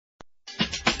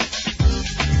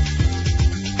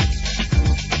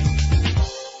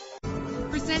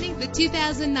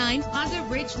2009 Honda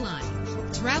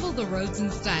Ridgeline. Travel the roads in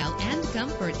style and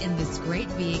comfort in this great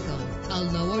vehicle. A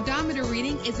low odometer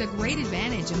reading is a great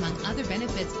advantage among other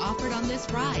benefits offered on this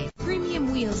ride.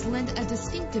 Premium wheels lend a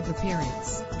distinctive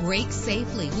appearance. Brake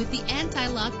safely with the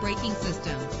anti-lock braking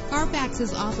system. Carfax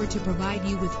is offered to provide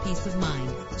you with peace of mind.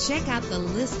 Check out the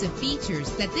list of features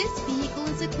that this vehicle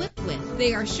is equipped with.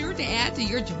 They are sure to add to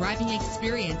your driving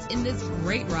experience in this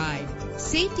great ride.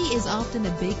 Safety is often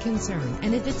a big concern,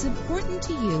 and if it's important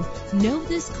to you, know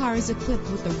this car is equipped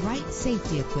with the right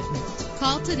safety equipment.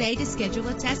 Call today to schedule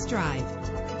a test drive.